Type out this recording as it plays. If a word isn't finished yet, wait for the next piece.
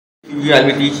Video I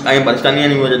will teach. I am Pakistani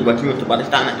and you are watching Mr.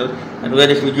 Pakistan actor. And today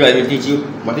this video I will teach you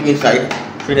what is inside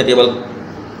the table.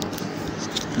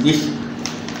 This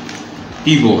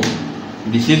keyboard.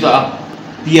 This is a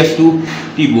ps2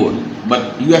 keyboard,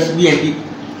 but USB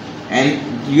and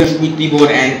USB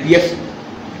keyboard and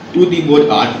ps2 keyboard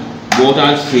are both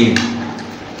are same.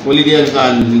 Only there is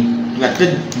a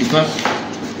method difference,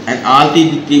 and all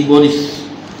the keyboard is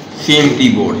same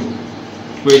keyboard.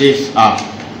 So it is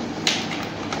a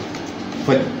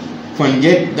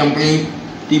Funjet company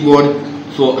keyboard.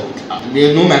 So there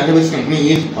is no matter which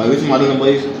company is or which model number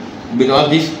is, because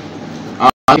this are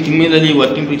similarly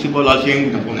working principle or same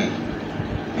component.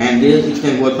 And this is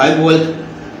 6.5 volt,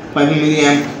 5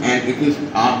 milliamp, and it is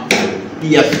a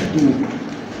ps2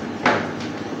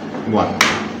 one.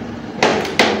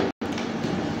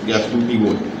 ps2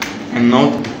 keyboard. And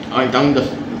now I count the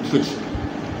switch: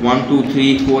 1, 2,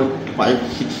 3, 4,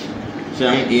 5, 6,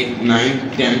 7, 8,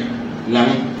 9, 10,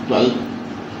 11, 12,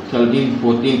 13,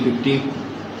 14, 15,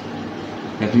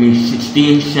 that means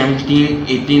 16, 17,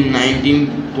 18,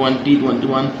 19, 20,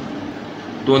 21,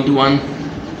 21,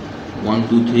 1,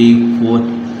 2, 3, 4,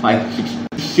 5,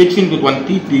 6, 6 into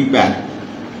 20 keypad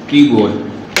keyboard.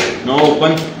 Now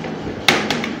open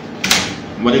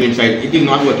what is inside. It is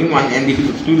not working one, and this is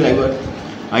a screwdriver.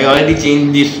 I already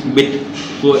changed this bit,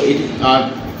 so it is a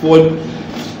 4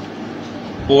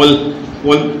 ball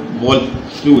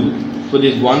screw. So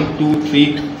this 1, 2,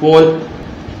 3, 4,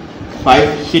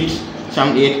 5, 6,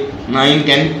 7, 8, 9,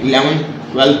 10,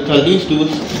 11, 12, 13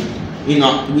 screws. We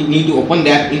need to open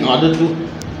that in order to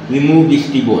remove this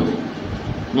keyboard.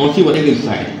 Now see what is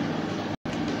inside.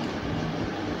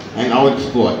 And now it's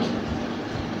spot.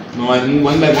 Now I remove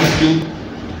one by one screw.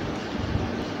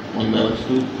 One by one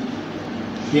screw.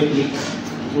 Here please.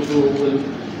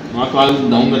 Not fall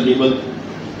down the table.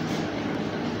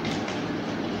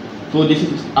 So this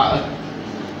is a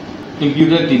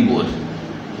computer keyboard.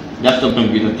 That's the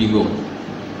computer keyboard.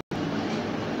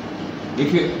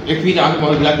 If we talk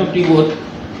about laptop keyboard,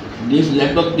 this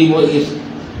laptop keyboard is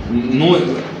not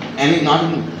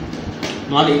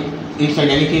inside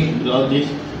anything, because this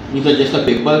is just a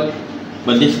paper.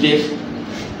 But this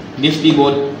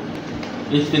keyboard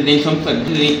is contains some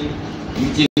circuitry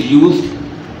which is used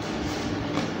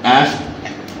as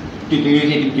to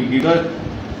communicate with computer,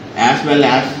 as well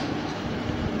as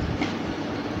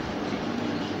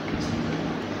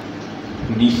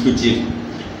these switches.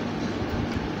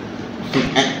 So,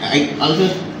 and I also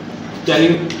tell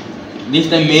you, this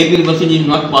time maybe reversing is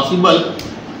not possible,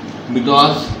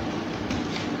 because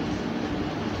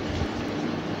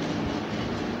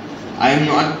I am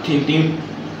not thinking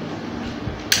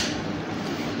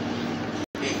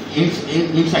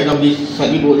inside of this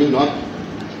circuit board is not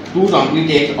too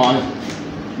complicated or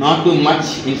not too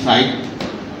much inside,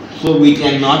 so we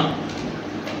cannot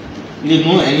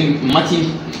know any much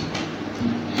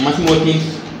more things.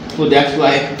 So that's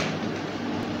why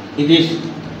it is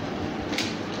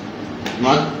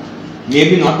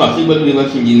maybe not possible to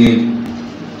reverse engineering.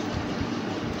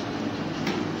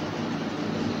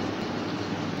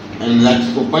 And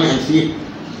let's open and see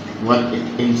what is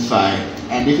inside.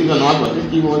 And this is a not working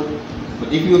keyboard,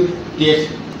 but if you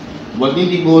test working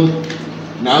keyboard,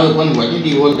 now open working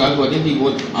keyboard, because working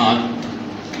keyboards are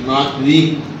not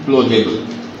reclosable.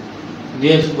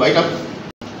 There's quite a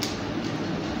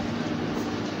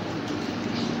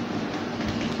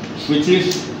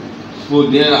switches, so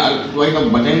there are quite a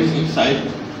buttons inside,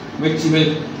 which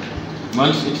will,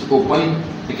 once it's open,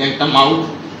 it can come out,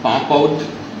 pop out.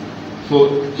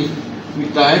 So if we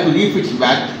try to leave it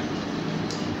back,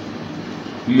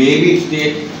 maybe it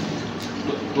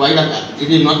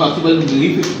is not possible to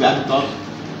leave it back,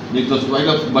 because quite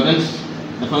a buttons,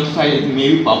 the front side, it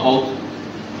may be pop out.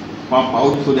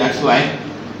 So that's why.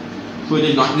 So it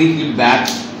is not really back,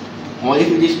 or if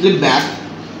it is split back,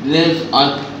 there's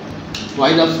a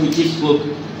quite a switches, so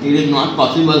it is not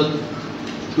possible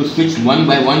to switch one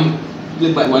by one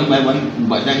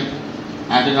button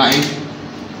at a time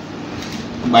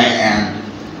by hand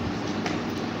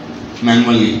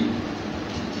manually.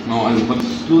 Now I open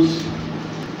screws,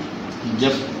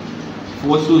 just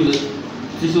 4 screws,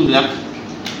 3 screws left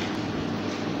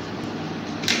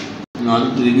in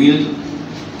order to reveal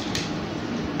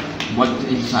what's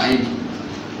inside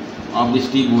of this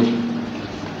keyboard.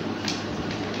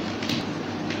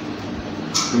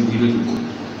 Computer keyboard.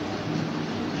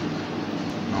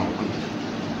 Now open.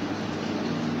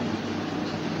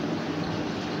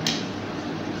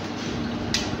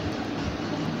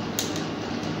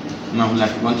 Now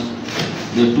left once.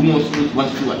 There are 2 more screws, one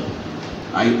screw.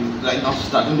 I right now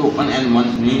starting to open, and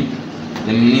once the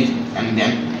minute, and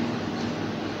then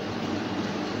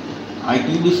I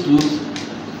keep these tools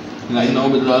right now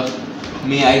because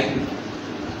may I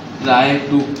try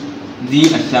to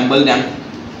reassemble them,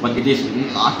 but it is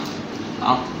not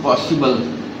possible,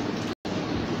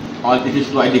 or it is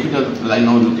quite difficult right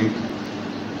now. Look it.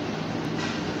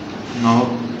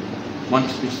 Now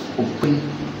once it's open,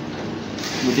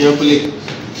 you carefully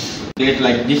play it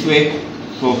like this way.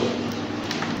 So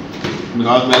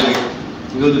because when I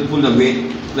will pull the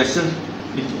weight pressure,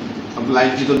 it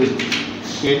applies little bit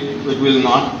straight, so it will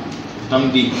not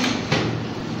come the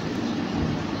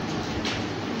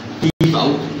piece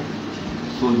out.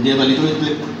 So there's a little bit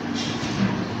clip.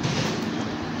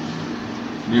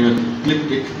 They will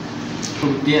clip it. So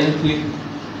carefully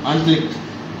unclipped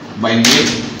by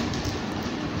weight.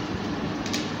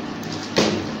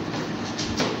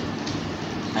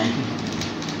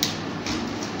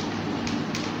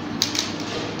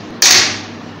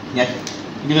 Yes,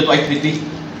 it is quite tricky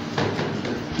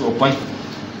to open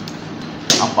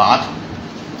a part.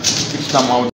 It's come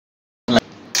out like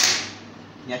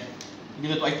yes, it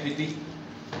is quite tricky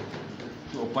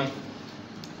to open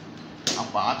a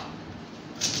part.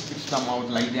 It's come out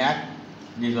like that.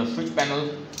 There is a switch panel,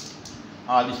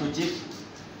 all the switches,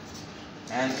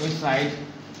 and inside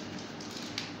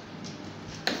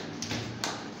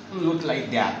look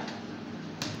like that.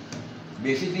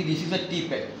 Basically, this is a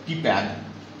T-pad.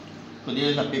 So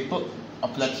there is a paper, a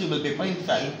flexible paper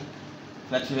inside,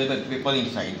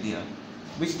 there,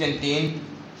 which contain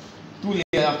 2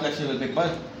 layers of flexible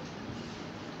paper,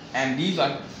 and these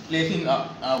are placed in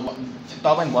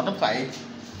top and bottom side.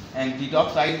 And the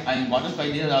top side and bottom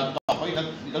side there are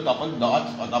little topper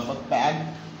dots or topper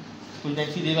pad. So you can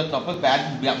see there is a topper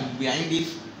pad behind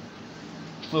this.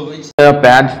 So which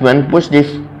pads, when push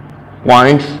these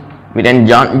points, we can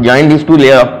join these 2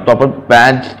 layers of topper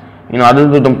pads in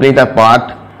order to complete a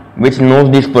part which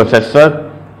knows this processor,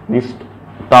 this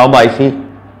top IC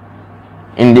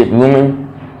in this room.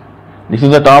 This is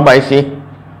the top IC.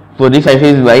 So this IC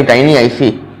is very tiny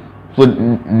IC. So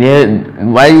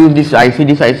why use this IC?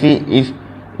 This IC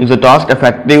is a cost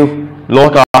effective, low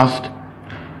cost,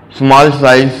 small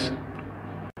size,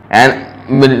 and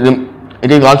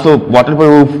it is also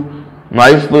waterproof,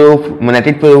 noise proof,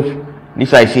 magnetic proof.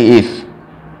 This IC is,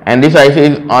 and this IC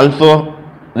is also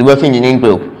reverse engineering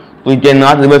proof. So you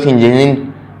cannot reverse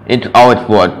engineering it how it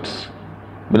works,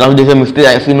 because this is a mystery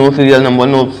IC, no serial number,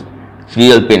 no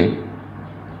serial pin.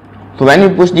 So when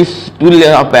you push this 2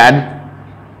 layer of pad,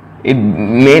 it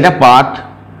made a part,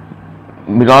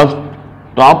 because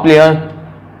top layer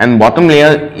and bottom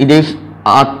layer it is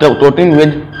coated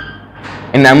with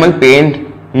enamel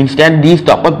paint. Instead, these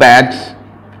topper pads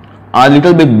are a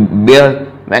little bit bare.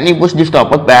 When you push this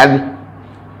topper pad,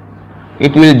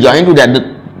 it will join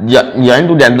together,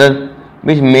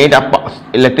 which made a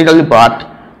electrical part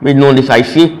which known as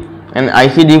IC, and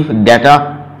IC gives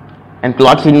data and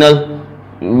clock signal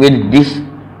with this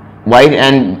white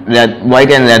and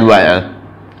red wire.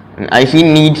 And IC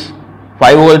needs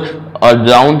 5 volt or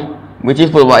ground, which is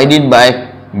provided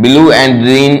by blue and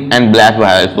green and black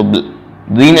wire. So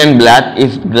green and black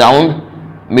is ground,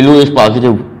 blue is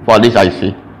positive for this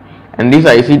IC. And this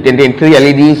IC contains 3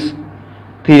 LEDs,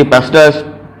 3 capacitors,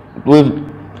 2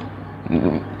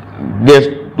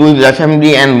 is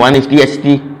SMD and 1 is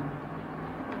THT,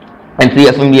 and 3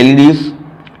 SMD LEDs,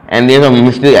 and there is a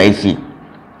mystery IC.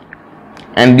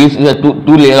 And this is a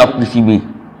two layer of PCB,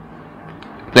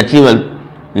 flexible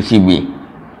PCB,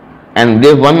 and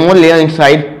there is one more layer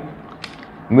inside,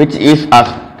 which is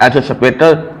as a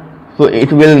separator, so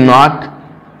it will not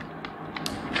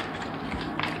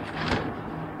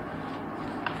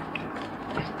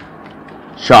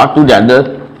short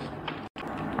together.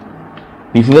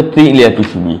 This is a 3 layer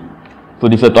PCB. So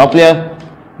this is a top layer,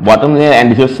 bottom layer,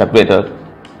 and this is a separator.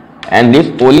 And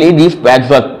only these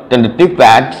pads are conductive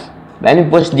pads. When you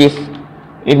push this,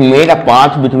 it made a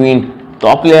part between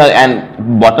top layer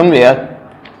and bottom layer,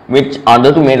 which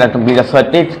order to make a complete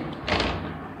circuit,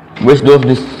 which does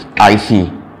this IC.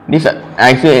 This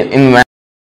IC in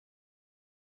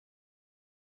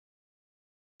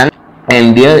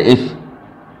and there is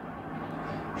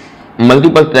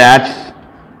multiple pads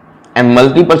and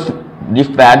multiple these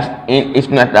pads in it's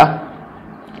not a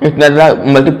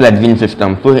multiplexing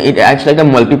system. So it acts like a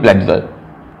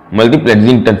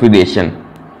multiplexing configuration.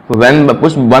 So when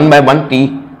push one by one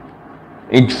key,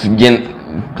 it's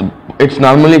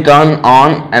normally turn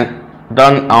on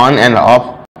and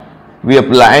off. We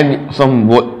applied some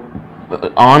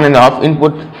on and off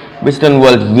input, which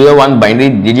converts 0-1 binary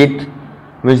digit,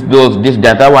 which does this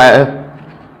data wire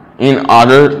in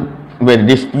order with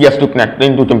this ps2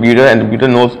 connecting to computer, and the computer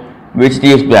knows which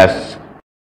key is best.